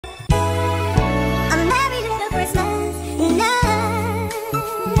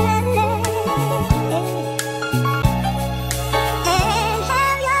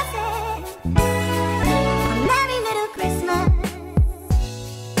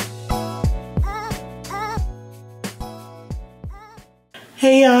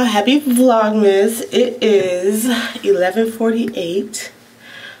Hey y'all, happy Vlogmas. It is 11:48,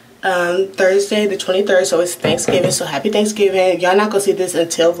 Thursday the 23rd, so it's Thanksgiving, so happy Thanksgiving. Y'all not gonna see this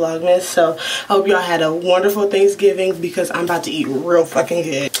until Vlogmas, so I hope y'all had a wonderful Thanksgiving because I'm about to eat real fucking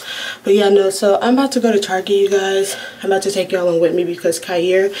good. But yeah, no, so I'm about to go to Target, you guys. I'm about to take y'all on with me because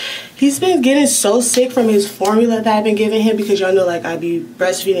Kyir, he's been getting so sick from his formula that I've been giving him because y'all know like I be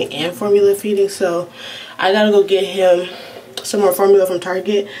breastfeeding and formula feeding, so I gotta go get him some more formula from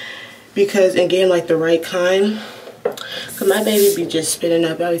Target because and get him like the right kind, cause my baby be just spitting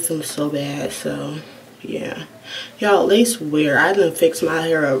up. I be feeling so bad. So yeah, y'all, lace wear, I done fixed my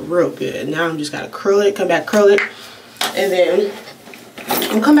hair up real good. Now I'm just gotta curl it, come back, curl it, and then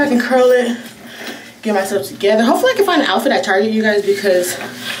I'll come back and curl it, get myself together. Hopefully I can find an outfit at Target, you guys, because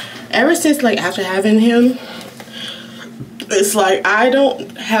ever since like after having him, it's like I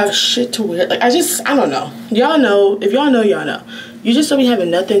don't have shit to wear. Like I don't know. Y'all know, if y'all know, y'all know. You just don't be having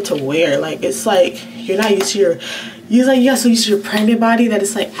nothing to wear. Like it's like you're not used to you got so used to your pregnant body that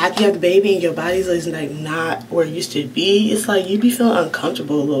it's like after you have the baby and your body's like not where it used to be. It's like you be feeling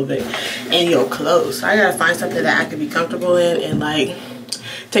uncomfortable a little bit in your clothes. So I gotta find something that I can be comfortable in and like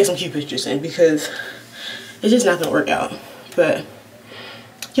take some cute pictures in because it's just not gonna work out. But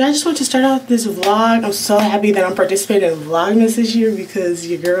yeah, I just want to start out this vlog. I'm so happy that I'm participating in Vlogmas this year because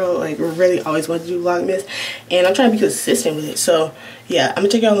your girl like really always wanted to do Vlogmas and I'm trying to be consistent with it. So yeah, I'm gonna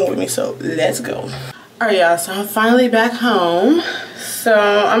take y'all along with me, so let's go. Alright y'all, so I'm finally back home. So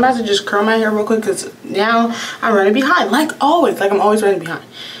I'm about to just curl my hair real quick because now I'm running behind like always. Like I'm always running behind.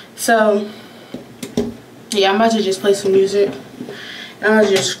 So yeah, I'm about to just play some music. And I'm gonna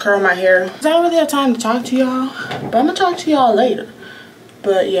just curl my hair. I don't really have time to talk to y'all, but I'm gonna talk to y'all later.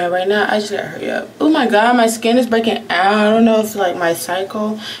 But yeah, right now I just gotta hurry up. Oh my god, my skin is breaking out. I don't know if like my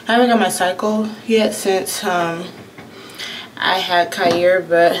cycle, I haven't got my cycle yet since I had Kyir,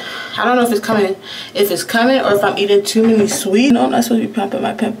 but I don't know if it's coming or if I'm eating too many sweets. No, I'm not supposed to be pumping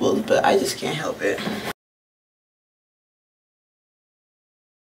my pimples, but I just can't help it.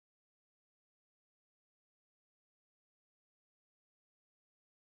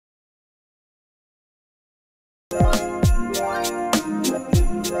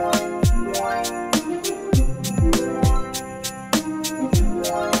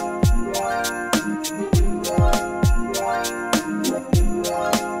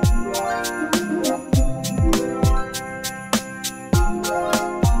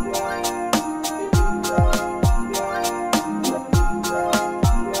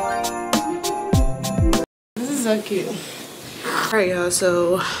 So cute. Alright y'all,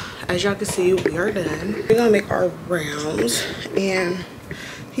 so as y'all can see, we are done. We're gonna make our rounds and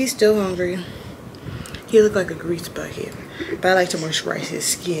he's still hungry. He looked like a grease bucket, but I like to moisturize his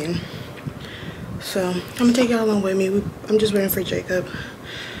skin. So I'm gonna take y'all along with me. I'm just waiting for Jacob.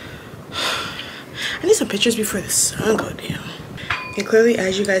 I need some pictures before the sun go down. And clearly,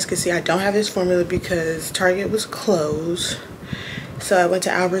 as you guys can see, I don't have this formula because Target was closed. So I went to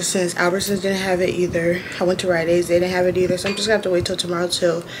Albertsons. Albertsons didn't have it either. I went to Rite Aid's. They didn't have it either. So I'm just gonna have to wait till tomorrow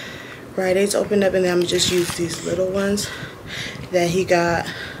till Rite Aid's opened up, and then I'm gonna just use these little ones that he got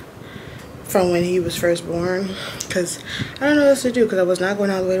from when he was first born. Cause I don't know what else to do because I was not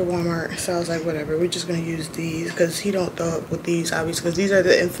going all the way to Walmart. So I was like, whatever. We're just gonna use these because he don't throw up with these, obviously. Because these are the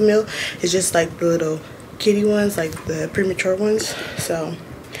Infamil. It's just like the little kitty ones, like the premature ones. So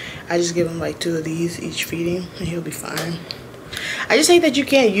I just give him like 2 of these each feeding, and he'll be fine. I just hate that you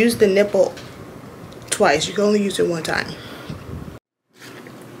can't use the nipple twice. You can only use it 1 time.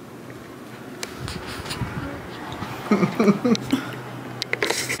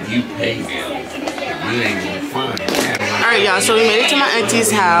 You pay me. You ain't gonna find. Alright y'all, so we made it to my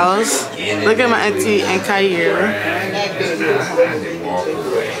auntie's house. Look at my auntie and Kyir.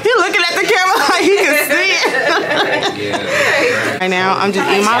 He looking at the camera like he can see it. Right now, I'm just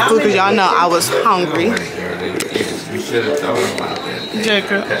eating my food because y'all know I was hungry.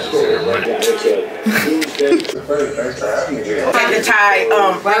 Jacob. Take the tie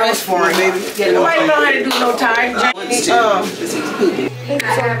rounds for it, baby. Nobody know how to do no tie.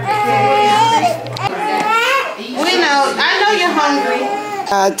 We know. I know you're hungry.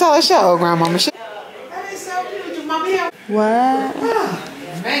 Tell her show, Grandmama. What?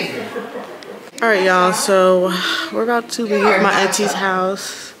 Alright y'all, so we're about to leave my auntie's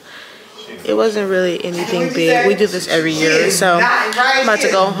house. It wasn't really anything big. We do this every year, so I'm about to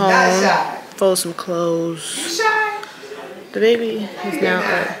go home, fold some clothes. The baby is now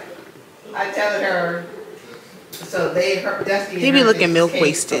up. I tell her, so he be looking milk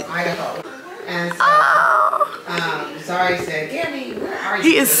wasted. And so, Zari said, Gabby, where are you?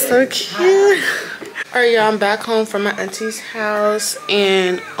 He is so cute. Alright, y'all, I'm back home from my auntie's house,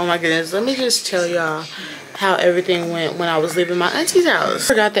 and oh my goodness, let me just tell y'all how everything went when I was leaving my auntie's house. I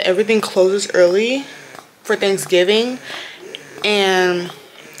forgot that everything closes early for Thanksgiving, and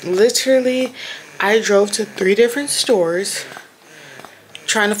literally I drove to 3 different stores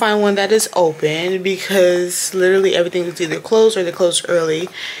trying to find one that is open, because literally everything was either closed or they closed early.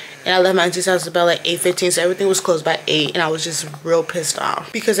 And I left my auntie's house about like 8:15, so everything was closed by 8, and I was just real pissed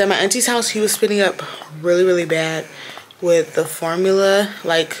off. Because at my auntie's house, he was spitting up really bad with the formula.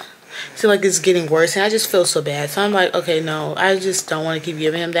 Like, it seemed like it's getting worse, and I just feel so bad. So I'm like, okay, no, I just don't want to keep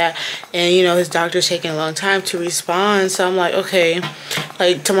giving him that. And, you know, his doctor's taking a long time to respond. So I'm like, okay,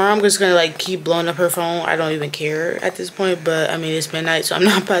 like, tomorrow I'm just going to, like, keep blowing up her phone. I don't even care at this point. But, I mean, it's midnight, so I'm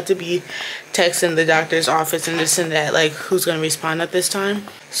not about to be texting the doctor's office and this and that. Like, who's going to respond at this time?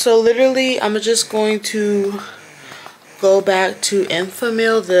 So, literally, I'm just going to go back to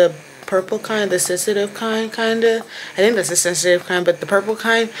Enfamil, the purple kind, the sensitive kind, kinda. I think that's the sensitive kind, but the purple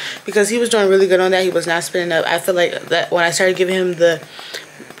kind, because he was doing really good on that. He was not spitting up. I feel like that when I started giving him the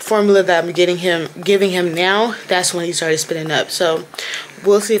formula that I'm giving him now, that's when he started spitting up. So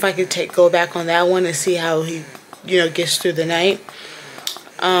we'll see if I can go back on that one and see how he, you know, gets through the night.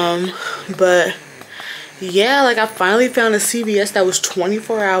 But yeah, like, I finally found a CVS that was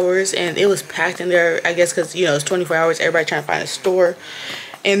 24 hours, and it was packed in there, I guess, because, you know, it's 24 hours, everybody trying to find a store.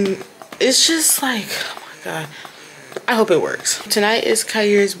 And it's just like, oh my god, I hope it works. Tonight is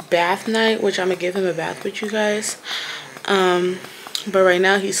Kyrie's bath night, which I'm gonna give him a bath with you guys. But right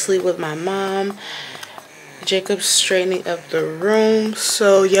now he's asleep with my mom. Jacob's straightening up the room.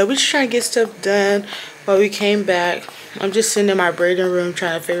 So yeah, we're just trying to get stuff done while we came back. I'm just sitting in my braiding room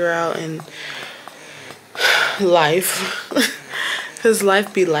trying to figure out and life. Because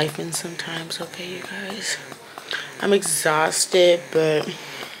life be lifing sometimes, okay, you guys. I'm exhausted, but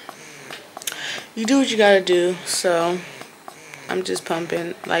you do what you gotta do. So I'm just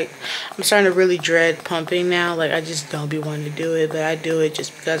pumping. Like, I'm starting to really dread pumping now. Like, I just don't be wanting to do it, but I do it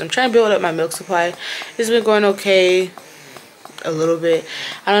just because I'm trying to build up my milk supply. It's been going okay a little bit.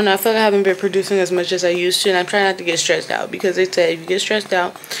 I don't know, I feel like I haven't been producing as much as I used to, and I'm trying not to get stressed out, because they say if you get stressed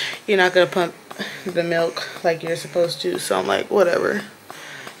out, you're not gonna pump the milk like you're supposed to. So I'm like, whatever.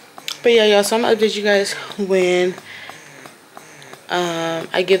 But yeah, y'all, so I'm gonna update you guys when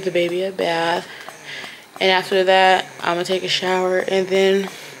I give the baby a bath, and after that I'm gonna take a shower, and then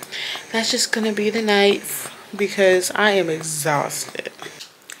that's just gonna be the night, because I am exhausted.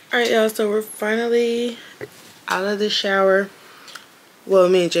 Alright, y'all, so we're finally out of the shower. Well,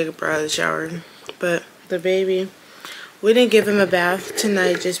 me and Jacob are out of the shower, but the baby, we didn't give him a bath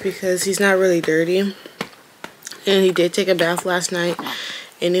tonight just because he's not really dirty, and he did take a bath last night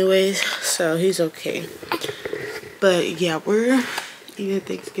anyways, so he's okay. But yeah, we're eating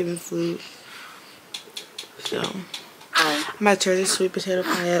Thanksgiving food. So I'm about to tear this sweet potato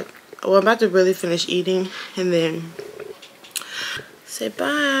pie up. Well, I'm about to really finish eating and then say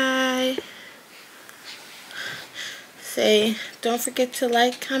bye. Say, don't forget to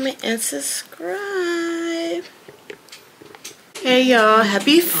like, comment, and subscribe. Hey y'all,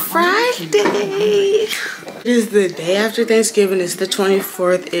 happy Friday. It is the day after Thanksgiving. It's the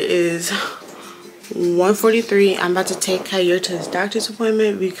 24th. It is 1:43. I'm about to take Kyrie to his doctor's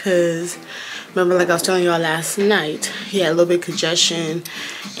appointment because, remember, like I was telling y'all last night, he had a little bit of congestion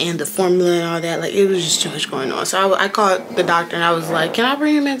and the formula and all that. Like, it was just too much going on. So I called the doctor and I was like, can I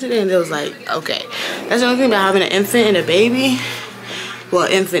bring him in today? And they was like, okay. That's the only thing about having an infant and a baby. Well,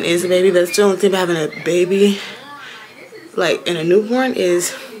 infant is a baby. That's the only thing about having a baby, like, in a newborn,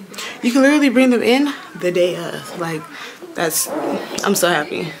 is you can literally bring them in the day of. Like, that's, I'm so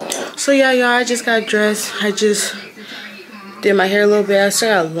happy. So yeah, y'all, I just got dressed. I just did my hair a little bit. I still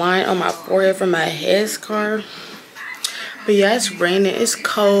got a line on my forehead from my headscarf. But yeah, it's raining, it's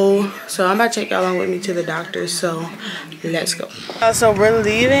cold, so I'm about to take y'all along with me to the doctor. So let's go. So we're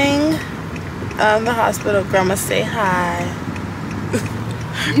leaving the hospital. Grandma, say hi.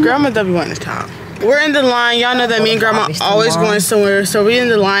 Grandma don't be wanting to talk. We're in the line. Y'all know that me and Grandma always going somewhere. So we're in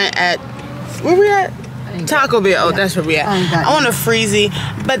the line at, where we at? Taco Bell. Oh, that's where we at. I want a freezy.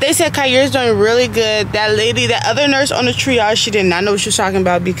 But they said Kyrie's doing really good. That lady, that other nurse on the triage, she did not know what she was talking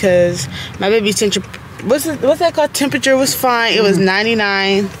about, because my baby's temperature, what's that called? Temperature was fine. It was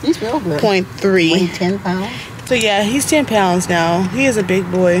 99.3. Weighing 10 pounds. So yeah, he's 10 pounds now. He is a big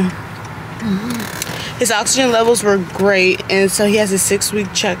boy. His oxygen levels were great, and so he has a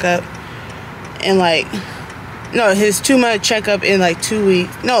 6-week checkup. And like, no, his 2-month checkup in like 2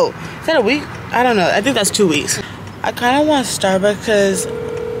 weeks. No, is that a week? I don't know. I think that's 2 weeks. I kind of want Starbucks because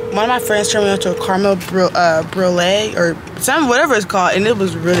one of my friends turned me on to a caramel brulee or something, whatever it's called, and it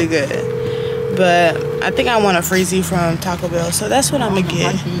was really good. but I think I want a freezy from Taco Bell, so that's what I'm gonna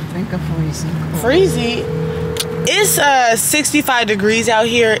get. Drink a freezy. Freezy? It's 65 degrees out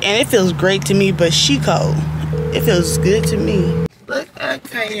here, and it feels great to me, but she cold. It feels good to me. Look at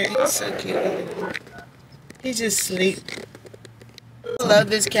Kanye, he's so cute. He just sleep. I love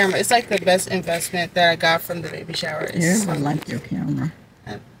this camera. It's like the best investment that I got from the baby shower. Yeah, I like your camera.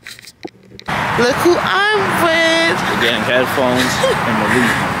 Look who I'm with. We're getting headphones and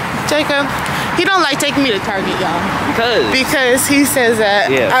Malik. Jacob, he don't like taking me to Target, y'all. Because he says that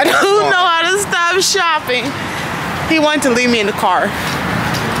yeah, I don't know how to stop shopping. He wanted to leave me in the car,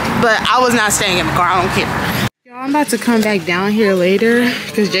 but I was not staying in the car. I don't care. Y'all, I'm about to come back down here later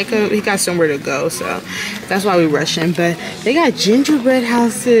because Jacob, he got somewhere to go, so that's why we rushing. But they got gingerbread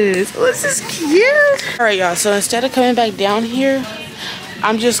houses. Oh, this is cute. All right, y'all. So instead of coming back down here,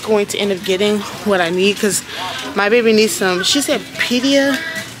 I'm just going to end up getting what I need because my baby needs some. She said Pedialyte,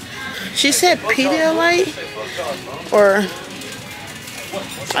 or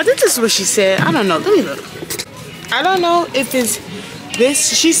I think this is what she said. I don't know. Let me look. I don't know if it's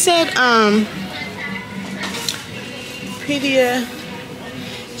this. She said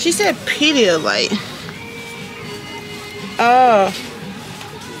She said Pedialyte. Oh.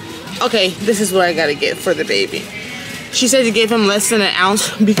 Okay, this is what I gotta get for the baby. She said to give him less than an ounce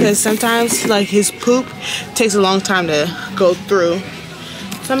because sometimes like his poop takes a long time to go through.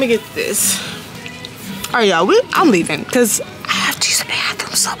 So let me get this. Alright, y'all, I'm leaving because I have to use the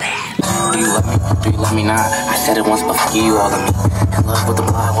bathroom so bad. Do you love me? Do you love me not? I said it once, but fuck you all of me. In love with the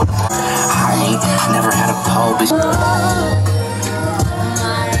blood, with the blood. Honey, never had a pole, bitch.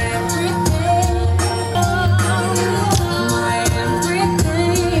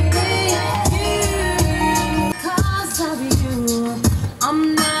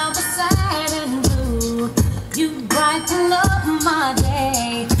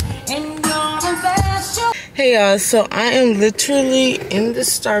 Hey y'all, so I am literally in the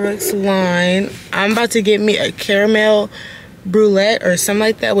Starbucks line. I'm about to get me a caramel brulee or something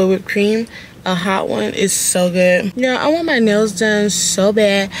like that with whipped cream. A hot one is so good. Yeah, I want my nails done so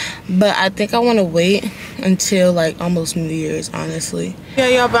bad, but I think I want to wait until like almost New Year's, honestly. Yeah,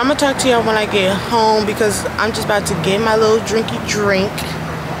 y'all, but I'm gonna talk to y'all when I get home because I'm just about to get my little drinky drink.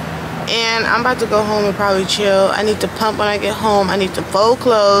 And I'm about to go home and probably chill. I need to pump when I get home. I need to fold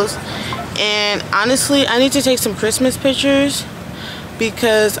clothes. And honestly, I need to take some Christmas pictures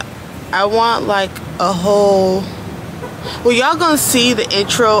because I want like a whole... Well, y'all gonna see the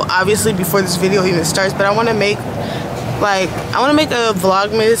intro obviously before this video even starts, but I want to make like a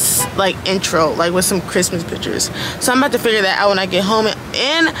Vlogmas like intro like with some Christmas pictures. So I'm about to figure that out when I get home.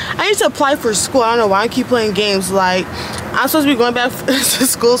 And I need to apply for school. I don't know why I keep playing games. Like, I'm supposed to be going back to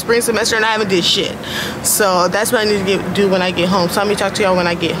school spring semester and I haven't did shit. So that's what I need to do when I get home. So I'm gonna talk to y'all when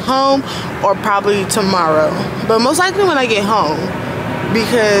I get home or probably tomorrow. But most likely when I get home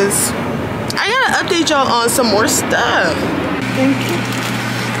because I gotta update y'all on some more stuff. Thank you.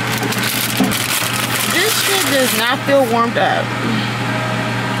 This shit does not feel warmed up.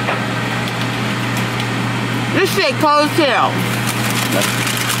 This shit cold as hell.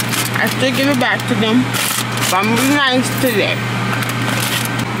 I still give it back to them. But I'm gonna be nice today.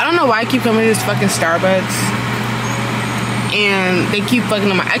 I don't know why I keep coming to this fucking Starbucks. And they keep fucking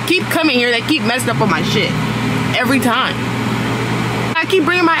on my... I keep coming here, they keep messing up on my shit. Every time. I keep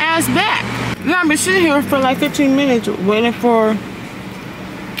bringing my ass back. And I've been sitting here for like 15 minutes waiting for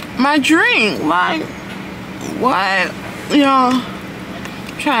my drink. Like, what? Y'all,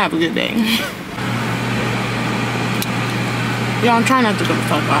 try to have a good day. Y'all, I'm trying not to go the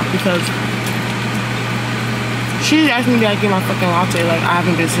fuck off because she asked me to get my fucking latte like I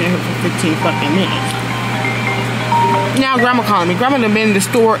haven't been sitting here for 15 fucking minutes. Now grandma calling me. Grandma done been in the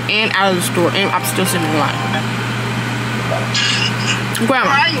store and out of the store and I'm still sitting in line.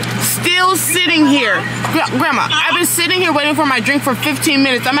 Grandma, still sitting here. Grandma, I've been sitting here waiting for my drink for 15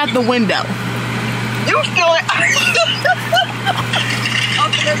 minutes. I'm at the window. You still...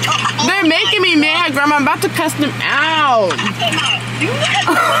 They're making me mad, Grandma. I'm about to cuss them out.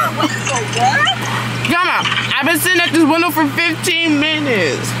 Grandma, I've been sitting at this window for 15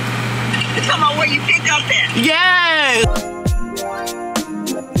 minutes. You talking about where you pick up at? Yes.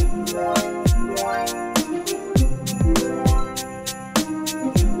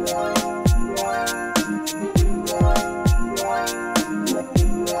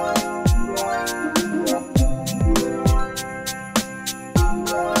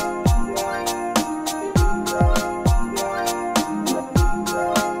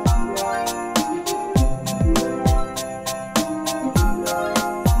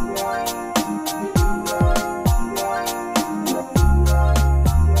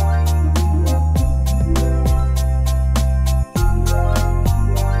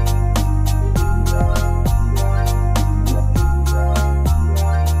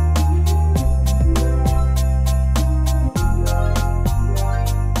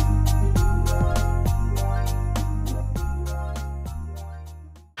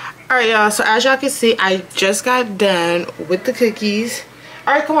 Alright, y'all. So as y'all can see, I just got done with the cookies.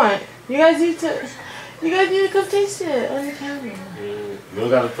 Alright, come on. You guys need to come taste it on the camera. You don't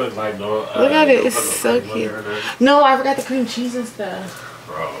gotta put like no. Look at it. It's so cute. No, I forgot the cream cheese and stuff.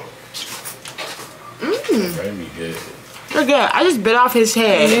 Bro. That'd be good. They're good. I just bit off his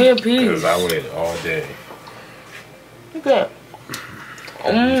head. Yeah, peace. Cause I went all day. They're good.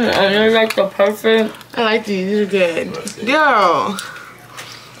 And they're like the perfect. I like these. These are good. Yo.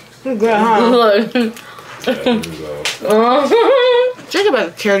 They're good, huh? Look. Think about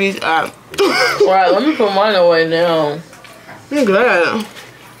to tear these up. Right, let me put mine away now. They're good. I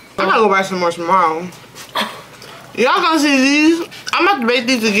gotta go buy some more tomorrow. Y'all gonna see these. I'm about to make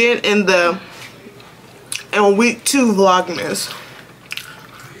these again in week 2 Vlogmas.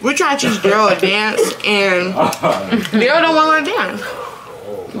 We're trying to teach Daryl a dance, and Daryl don't want to dance.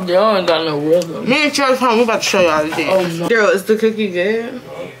 Y'all ain't got no rhythm. Me and Charles home, we're about to show y'all the dance. Oh, no. Daryl, is the cookie good?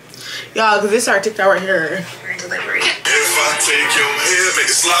 Y'all, because this is our TikTok right here. If I take your head, make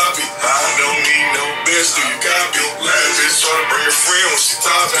it sloppy. I don't need no bitch, do you copy? Last bitch try to bring a friend when she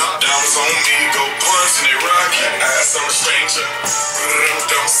top it. Diamonds on me, go punch and they rocky. Ass on a stranger.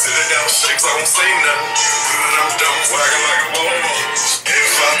 Don't sit it down, shakes, I won't say nothing. Don't wagging like a bobo.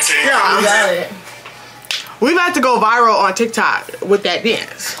 If I take Yeah, You got it. we about to go viral on TikTok with that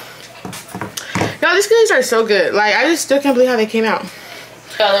dance. Y'all, these cookies are so good. Like, I just still can't believe how they came out.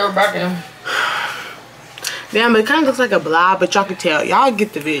 Yeah, they were barking. Damn, but it kind of looks like a blob, but y'all can tell. Y'all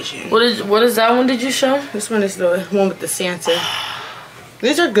get the vision. What is that one? Did you show? This one is the one with the Santa.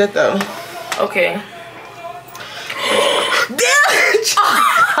 These are good though. Okay.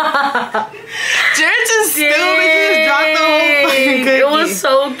 Jared just stupid. He just dropped the whole fucking cookie. It was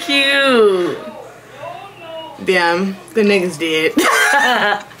so cute. Damn, the nigga's dead.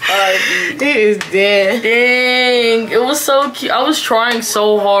 He is dead. Dang, it was so cute. I was trying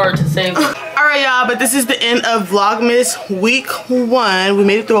so hard to save it. Alright, y'all, but this is the end of Vlogmas week 1. We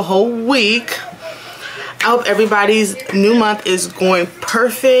made it through a whole week. I hope everybody's new month is going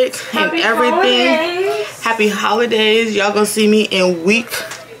perfect and everything. Happy holidays. Y'all gonna see me in week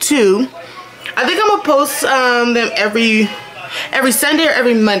 2. I think I'm gonna post them every Sunday or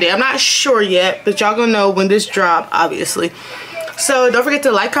every Monday. I'm not sure yet, but y'all gonna know when this drop, obviously. So don't forget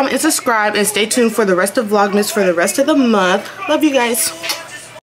to like, comment, and subscribe, and stay tuned for the rest of Vlogmas for the rest of the month. Love you guys.